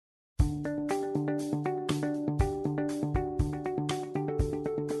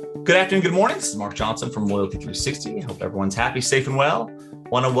Good afternoon, good morning. This is Mark Johnson from Loyalty 360. I hope everyone's happy, safe, and well. I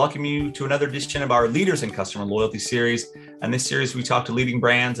want to welcome you to another edition of our Leaders in Customer Loyalty series. In this series, we talk to leading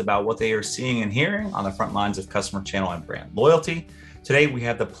brands about what they are seeing and hearing on the front lines of customer channel and brand loyalty. Today, we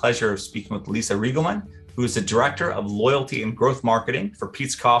have the pleasure of speaking with Lisa Riegelman, who is the Director of Loyalty and Growth Marketing for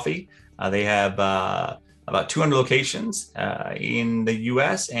Peet's Coffee. They have about 200 locations in the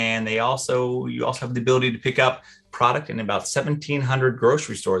US, and you also have the ability to pick up product in about 1,700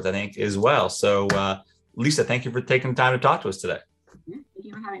 grocery stores, I think, as well. So, Lisa, thank you for taking the time to talk to us today. Thank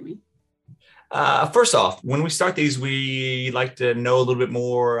you for having me. First off, when we start these, we like to know a little bit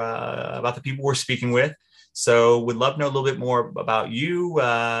more about the people we're speaking with. So we'd love to know a little bit more about you,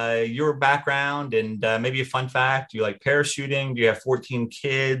 your background, and maybe a fun fact. Do you like parachuting? Do you have 14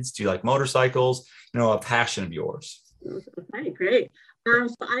 kids? Do you like motorcycles? A passion of yours. Okay, great.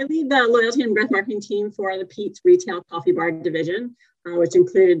 So I lead the loyalty and growth marketing team for the Peet's retail coffee bar division, which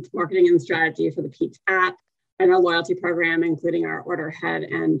includes marketing and strategy for the Peet's app and our loyalty program, including our order ahead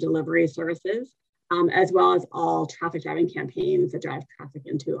and delivery services, as well as all traffic driving campaigns that drive traffic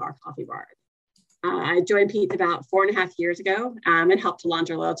into our coffee bars. I joined Peet's about 4.5 years ago and helped to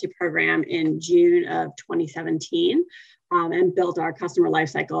launch our loyalty program in June of 2017 and built our customer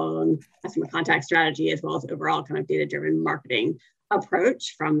lifecycle and customer contact strategy, as well as overall kind of data-driven marketing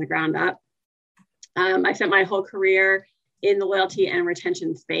approach from the ground up. I spent my whole career in the loyalty and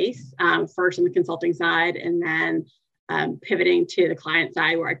retention space, first on the consulting side, and then pivoting to the client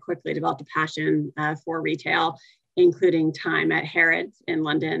side, where I quickly developed a passion for retail, including time at Harrods in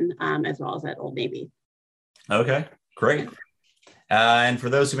London, as well as at Old Navy. Okay, great. And for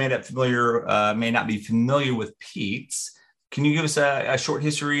those who may not be familiar with Peet's, can you give us a short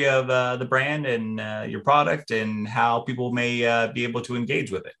history of the brand and your product and how people may be able to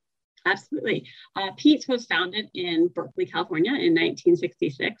engage with it? Absolutely. Peet's was founded in Berkeley, California in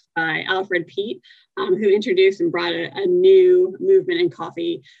 1966 by Alfred Peet, who introduced and brought a new movement in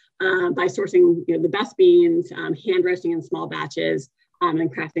coffee by sourcing the best beans, hand roasting in small batches,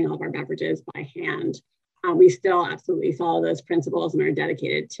 and crafting all of our beverages by hand. We still absolutely follow those principles and are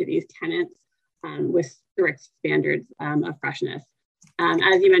dedicated to these tenets with strict standards of freshness.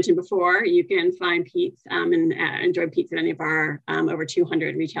 As you mentioned before, you can find Peet's and enjoy Peet's at any of our over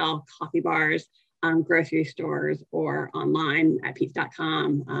 200 retail coffee bars, grocery stores, or online at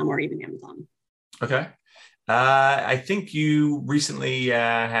peets.com or even Amazon. Okay. I think you recently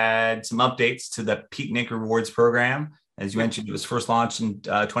had some updates to the Peetnik Rewards program. As you mentioned, it was first launched in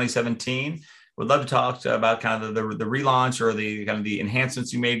 2017. Would love to talk about kind of the relaunch or the kind of the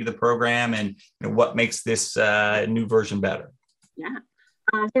enhancements you made to the program and what makes this new version better. Yeah,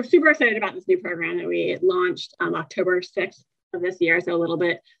 so we're super excited about this new program that we launched October 6th of this year, so a little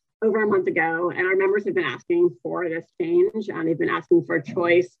bit over a month ago. And our members have been asking for this change. They've been asking for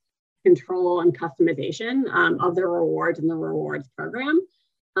choice, control, and customization of the rewards in the rewards program.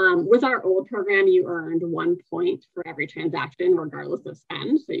 With our old program, you earned 1 point for every transaction, regardless of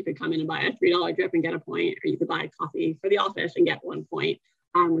spend. So you could come in and buy a $3 drip and get a point, or you could buy coffee for the office and get 1 point,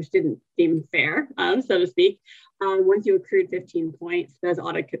 which didn't seem fair, so to speak. Once you accrued 15 points, those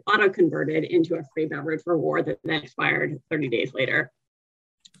auto converted into a free beverage reward that then expired 30 days later.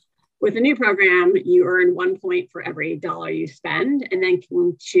 With the new program, you earn 1 point for every dollar you spend, and then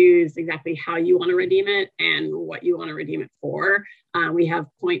can choose exactly how you want to redeem it and what you want to redeem it for. We have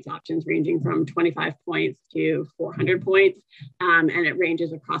points options ranging from 25 points to 400 points, and it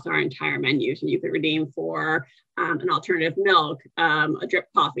ranges across our entire menu. So you could redeem for an alternative milk, a drip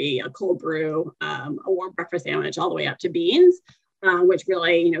coffee, a cold brew, a warm breakfast sandwich, all the way up to beans. Which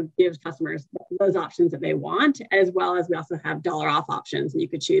really, gives customers those options that they want, as well as we also have dollar off options. And you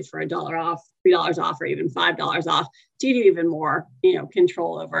could choose for $1 off, $3 off, or even $5 off to give you even more,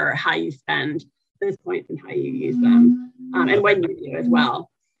 control over how you spend those points and how you use them, and when you do as well.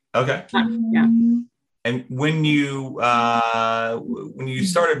 Okay. Yeah. And when you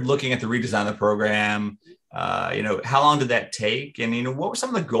started looking at the redesign of the program, how long did that take? And, what were some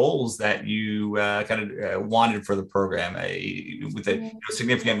of the goals that you wanted for the program with a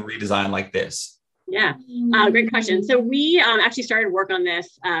significant redesign like this? Yeah, great question. So we actually started work on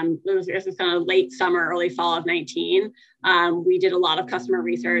this. This was kind of late summer, early fall of 19. We did a lot of customer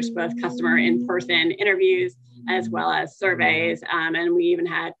research, both customer in-person interviews, as well as surveys. And we even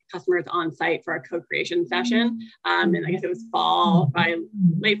had customers on site for a co-creation session. And I guess it was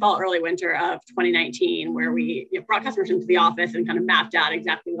late fall, early winter of 2019, where we brought customers into the office and kind of mapped out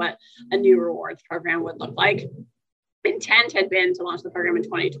exactly what a new rewards program would look like. Intent had been to launch the program in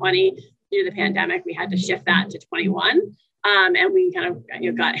 2020. Due to the pandemic, we had to shift that to 21. And we kind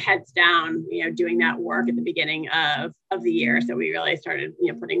of got heads down, doing that work at the beginning of the year. So we really started,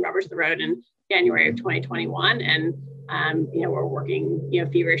 putting rubber to the road in January of 2021. And, we're working,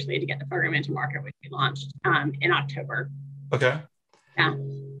 feverishly to get the program into market, which we launched in October. Okay. Yeah.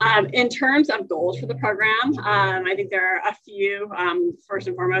 In terms of goals for the program, I think there are a few. First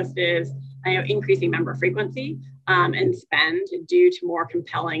and foremost is increasing member frequency and spend due to more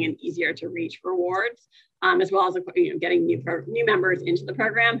compelling and easier to reach rewards, as well as getting new members into the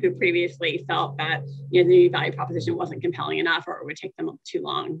program who previously felt that the new value proposition wasn't compelling enough, or it would take them too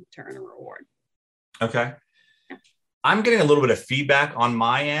long to earn a reward. Okay. I'm getting a little bit of feedback on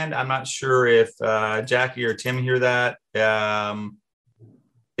my end. I'm not sure if Jackie or Tim hear that.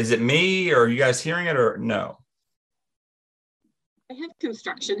 Is it me, or are you guys hearing it, or no? I have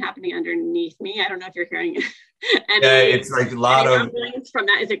construction happening underneath me. I don't know if you're hearing it. Yeah, it's like a lot of from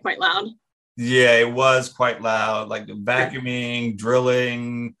that. Is it quite loud? Yeah, it was quite loud, like vacuuming,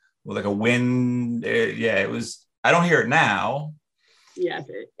 drilling, with like a wind. It was. I don't hear it now. Yes,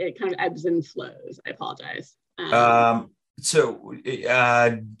 it kind of ebbs and flows. I apologize. So,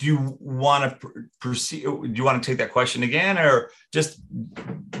 do you want to proceed? Do you want to take that question again, or just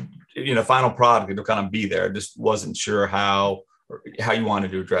final product? It'll kind of be there. Just wasn't sure how you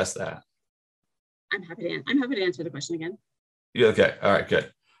wanted to address that. I'm happy to answer the question again. Yeah. Okay. All right.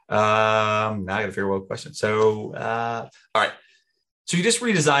 Good. Now I got to figure out what question. So, all right. So you just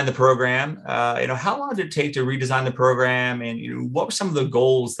redesigned the program. How long did it take to redesign the program, and what were some of the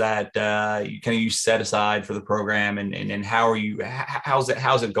goals that you set aside for the program, and how's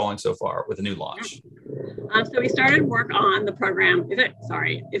it going so far with the new launch? So we started work on the program.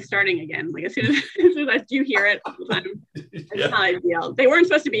 It's starting again. Like as soon as you hear it, it's not ideal. They weren't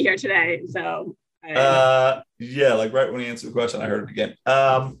supposed to be here today, so. Like right when you answered the question, I heard it again.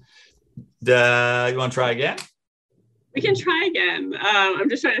 You want to try again? We can try again. I'm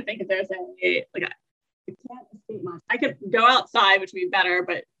just trying to think if there's I can't escape much. I could go outside, which would be better,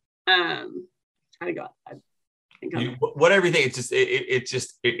 but try to go outside. Whatever you think.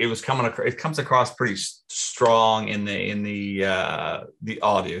 It was coming across. It comes across pretty strong in the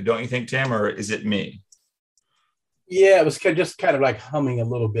audio, don't you think, Tim, or is it me? Yeah, it was just kind of like humming a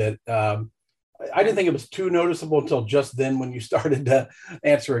little bit. I didn't think it was too noticeable until just then when you started to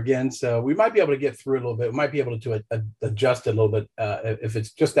answer again. So we might be able to get through it a little bit. We might be able to adjust it a little bit. If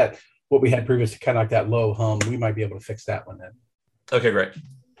it's just that what we had previously, kind of like that low hum, we might be able to fix that one then. Okay, great.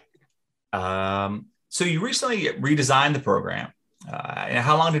 So you recently redesigned the program.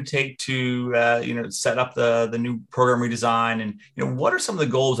 How long did it take to set up the new program redesign? And what are some of the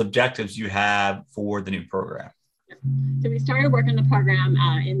goals, objectives you have for the new program? So we started working the program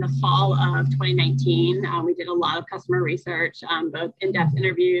in the fall of 2019. We did a lot of customer research, both in-depth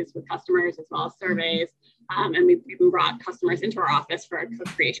interviews with customers as well as surveys. And we even brought customers into our office for a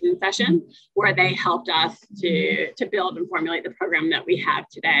co-creation session where they helped us to build and formulate the program that we have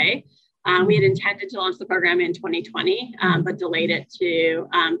today. We had intended to launch the program in 2020, but delayed it to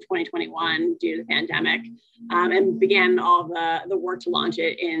 2021 due to the pandemic, and began all the work to launch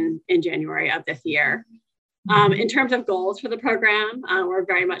it in January of this year. In terms of goals for the program, we're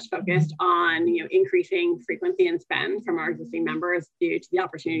very much focused on increasing frequency and spend from our existing members due to the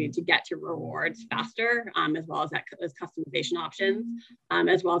opportunity to get to rewards faster, as well as those customization options,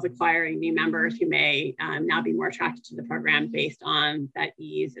 as well as acquiring new members who may now be more attracted to the program based on that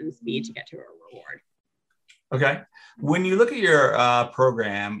ease and speed to get to a reward. Okay. When you look at your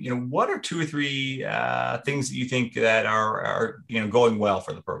program, what are 2 or 3 things that you think that are going well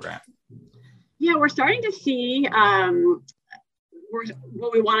for the program? Yeah, we're starting to see what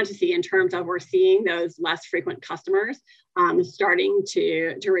we wanted to see in terms of we're seeing those less frequent customers starting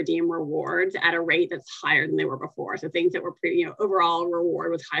to redeem rewards at a rate that's higher than they were before. So things that were overall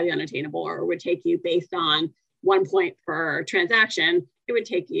reward was highly unattainable, or would take you based on 1 point per transaction, it would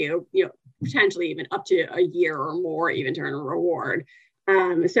take you, potentially even up to a year or more even to earn a reward.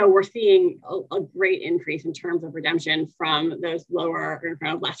 So we're seeing a great increase in terms of redemption from those lower or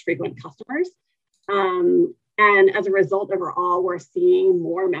kind of less frequent customers. And as a result, overall, we're seeing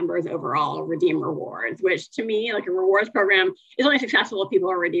more members overall redeem rewards, which to me, like a rewards program is only successful if people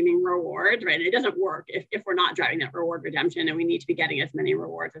are redeeming rewards, right? And it doesn't work if we're not driving that reward redemption, and we need to be getting as many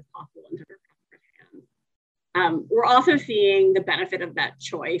rewards as possible into our customers' hands. We're also seeing the benefit of that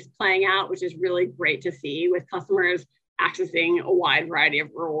choice playing out, which is really great to see with customers accessing a wide variety of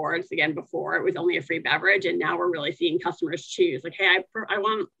rewards. Again, before it was only a free beverage, and now we're really seeing customers choose, like, hey, I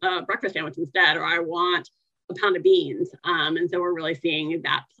want a breakfast sandwich instead, or I want a pound of beans. And so we're really seeing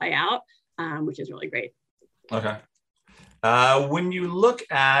that play out, which is really great. Okay. When you look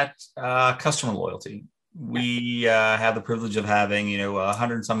at customer loyalty, We have the privilege of having,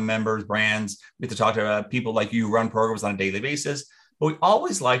 100 and some members, brands. We get to talk to people like you who run programs on a daily basis. But we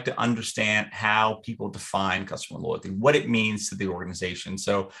always like to understand how people define customer loyalty, what it means to the organization.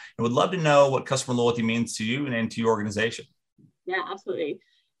 So I would love to know what customer loyalty means to you and to your organization. Yeah, absolutely.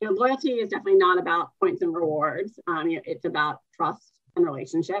 Loyalty is definitely not about points and rewards. It's about trust and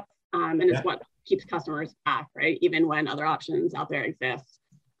relationship. And it's what keeps customers back, right? Even when other options out there exist.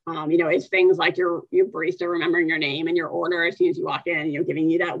 It's things like your barista remembering your name and your order as soon as you walk in, giving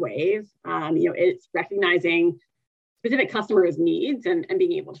you that wave. It's recognizing specific customers' needs and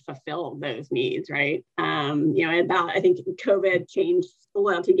being able to fulfill those needs, right? I think COVID changed the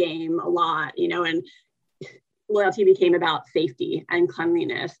loyalty game a lot, and loyalty became about safety and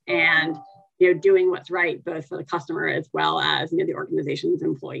cleanliness and, doing what's right, both for the customer as well as, the organization's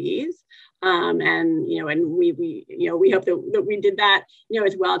employees. And we hope that we did that,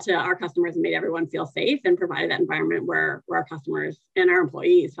 as well to our customers and made everyone feel safe and provided that environment where our customers and our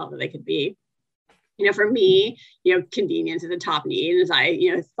employees felt that they could be. For me, convenience is a top need. And as I,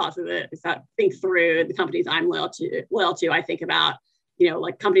 think through the companies I'm loyal to, I think about,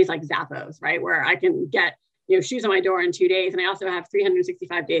 like companies like Zappos, right? Where I can get, shoes on my door in 2 days. And I also have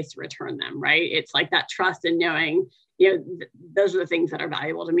 365 days to return them, right? It's like that trust and knowing, those are the things that are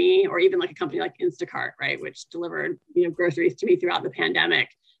valuable to me. Or even like a company like Instacart, right? Which delivered, groceries to me throughout the pandemic,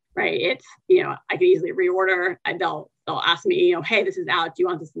 right? It's, I could easily reorder. They'll ask me, hey, this is out. Do you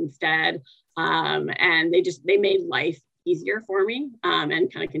want this instead? And they made life easier for me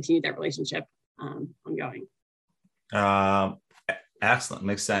and kind of continued that relationship ongoing. Excellent.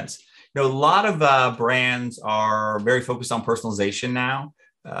 Makes sense. A lot of brands are very focused on personalization now,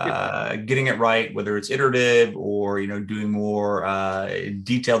 getting it right, whether it's iterative or, doing more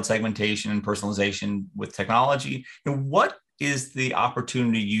detailed segmentation and personalization with technology. What is the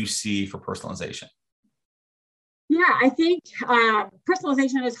opportunity you see for personalization? Yeah, I think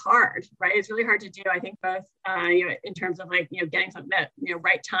personalization is hard, right? It's really hard to do. I think both, in terms of getting something that,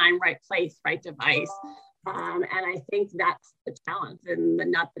 right time, right place, right device. And I think that's the challenge and the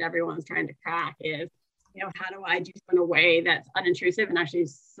nut that everyone's trying to crack is, how do I do in a way that's unintrusive and actually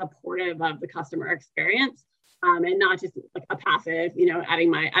supportive of the customer experience, and not just like a passive,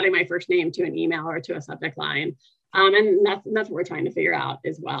 adding my first name to an email or to a subject line. And that's what we're trying to figure out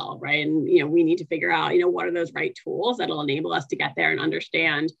as well, right? And we need to figure out, what are those right tools that'll enable us to get there and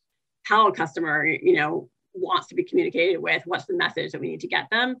understand how a customer, wants to be communicated with, what's the message that we need to get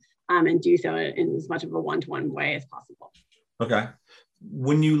them, and do so in as much of a one-to-one way as possible. Okay.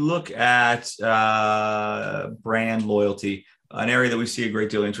 When you look at brand loyalty, an area that we see a great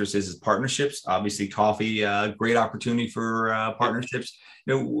deal of interest is partnerships. Obviously, coffee, great opportunity for partnerships.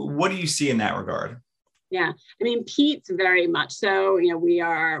 What do you see in that regard? Yeah, I mean, Peet's very much so.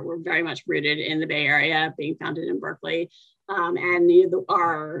 We're very much rooted in the Bay Area, being founded in Berkeley, and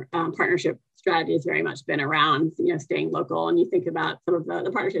our partnership strategy has very much been around staying local. And you think about some of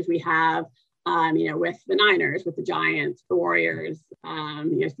the partnerships we have, with the Niners, with the Giants, the Warriors,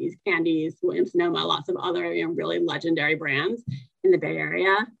 these Candies, Williams Sonoma, lots of other really legendary brands in the Bay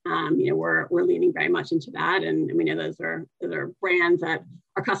Area. We're leaning very much into that, and we know those are brands that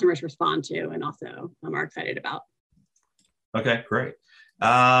our customers respond to and also are excited about. Okay, great.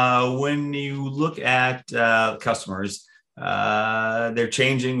 When you look at customers, they're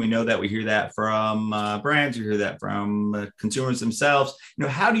changing. We know that. We hear that from brands. We hear that from consumers themselves.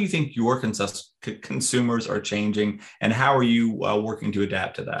 How do you think your consumers are changing, and how are you working to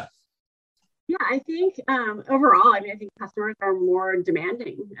adapt to that? Yeah, I think overall, I think customers are more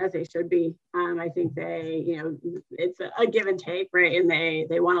demanding, as they should be. I think they, it's a give and take, right? And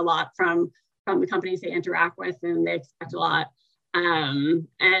they want a lot from the companies they interact with, and they expect a lot. And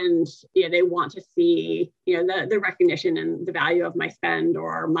they want to see, the recognition and the value of my spend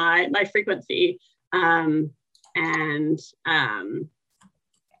or my frequency. And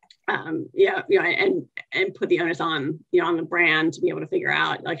put the onus on, on the brand to be able to figure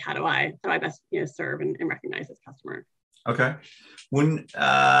out how do I best, serve and recognize this customer. Okay. When,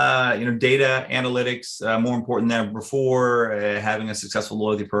 data analytics, more important than before, having a successful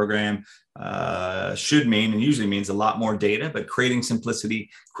loyalty program should mean, and usually means, a lot more data, but creating simplicity,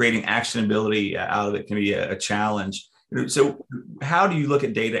 creating actionability out of it can be a challenge. So how do you look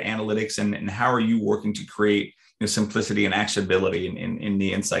at data analytics, and how are you working to create simplicity and actionability in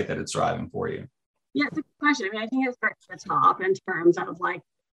the insight that it's driving for you? Yeah, it's a good question. I think it starts at the top in terms of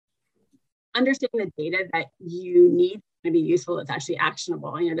understanding the data that you need to be useful, that's actually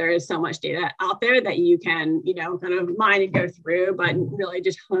actionable. There is so much data out there that you can, kind of mine and go through, but really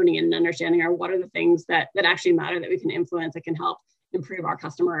just honing in and understanding what are the things that actually matter, that we can influence, that can help improve our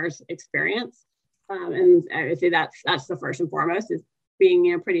customers' experience. And I would say that's the first and foremost, is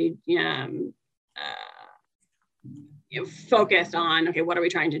being pretty focused on, okay, what are we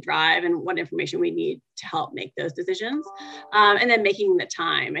trying to drive and what information we need to help make those decisions. And then making the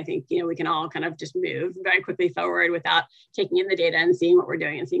time. I think, we can all kind of just move very quickly forward without taking in the data and seeing what we're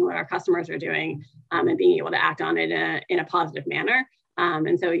doing and seeing what our customers are doing, and being able to act on it in a positive manner.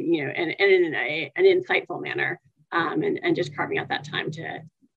 And so, and in an insightful manner, and just carving out that time to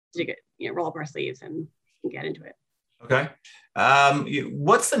get, roll up our sleeves and get into it. Okay.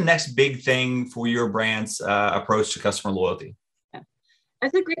 What's the next big thing for your brand's approach to customer loyalty? Yeah.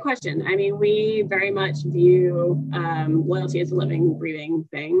 That's a great question. I mean, we very much view loyalty as a living, breathing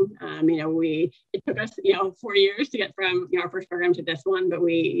thing. It took us, 4 years to get from our first program to this one, but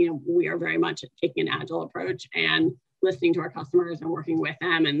we are very much taking an agile approach and listening to our customers and working with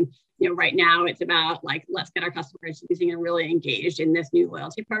them. And, right now it's about let's get our customers using and really engaged in this new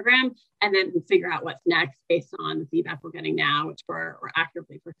loyalty program, and then figure out what's next based on the feedback we're getting now, which we're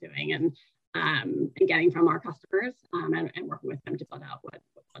actively pursuing and getting from our customers, and working with them to build out what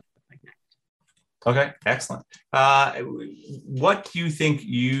looks like next. Okay, excellent. What do you think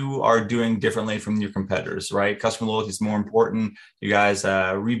you are doing differently from your competitors, right? Customer loyalty is more important. You guys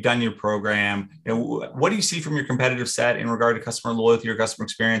redone your program. What do you see from your competitive set in regard to customer loyalty or customer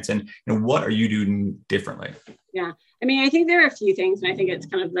experience, and what are you doing differently? Yeah, I mean, I think there are a few things, and I think it's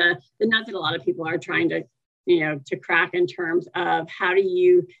kind of the nut that a lot of people are trying to, to crack in terms of how do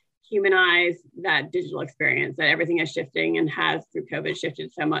you humanize that digital experience, that everything is shifting and has through COVID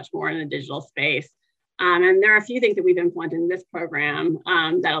shifted so much more in the digital space. And there are a few things that we've implemented in this program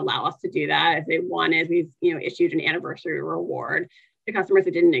that allow us to do that. One is we've issued an anniversary reward to customers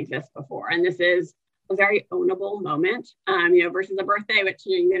that didn't exist before, and this is a very ownable moment. Versus a birthday, which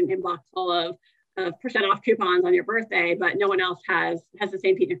you get an inbox full of percent off coupons on your birthday, but no one else has the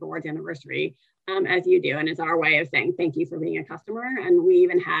same Peatnik Rewards anniversary as you do, and it's our way of saying thank you for being a customer. And we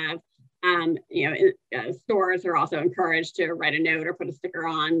even have stores are also encouraged to write a note or put a sticker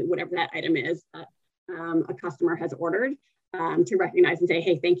on whatever that item is that a customer has ordered, to recognize and say,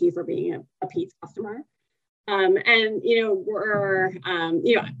 hey, thank you for being a Pete's customer. We're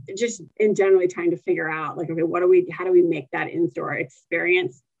just in generally trying to figure out okay, how do we make that in-store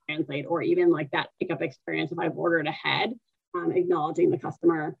experience translate, or even that pickup experience if I've ordered ahead, acknowledging the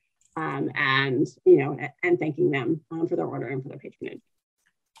customer, and thanking them for their order and for their patronage.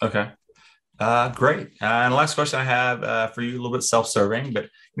 Okay. Great. And the last question I have for you, a little bit self-serving, but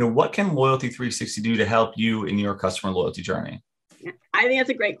what can Loyalty 360 do to help you in your customer loyalty journey? Yeah, I think that's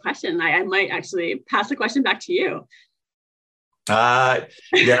a great question. I might actually pass the question back to you. We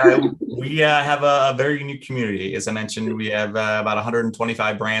have a very unique community. As I mentioned, we have about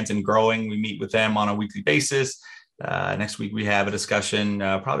 125 brands and growing. We meet with them on a weekly basis. Next week, we have a discussion,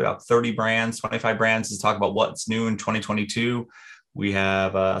 probably about 30 brands, 25 brands, to talk about what's new in 2022. We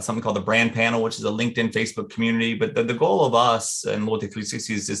have something called the Brand Panel, which is a LinkedIn, Facebook community. But the goal of us and Loyalty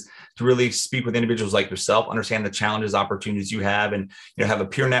 360 is just to really speak with individuals like yourself, understand the challenges, opportunities you have, and have a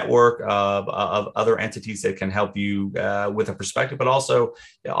peer network of other entities that can help you with a perspective, but also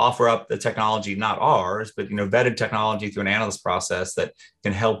offer up the technology, not ours, but vetted technology through an analyst process that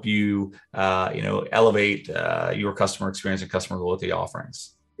can help you elevate your customer experience and customer loyalty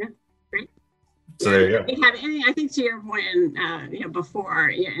offerings. So there you go. I think to your point, and before,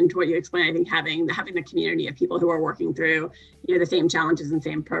 and to what you explained, I think having the community of people who are working through the same challenges and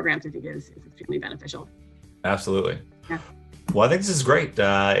same programs, I think is extremely beneficial. Absolutely. Yeah. Well, I think this is great.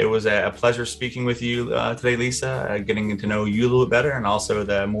 It was a pleasure speaking with you today, Lisa, getting to know you a little bit better, and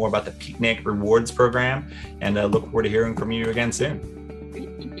also more about the Peatnik Rewards program. And look forward to hearing from you again soon.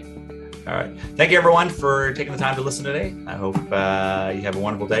 Great, thank you. All right. Thank you, everyone, for taking the time to listen today. I hope you have a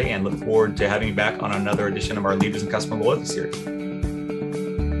wonderful day, and look forward to having you back on another edition of our Leaders in Customer Loyalty series.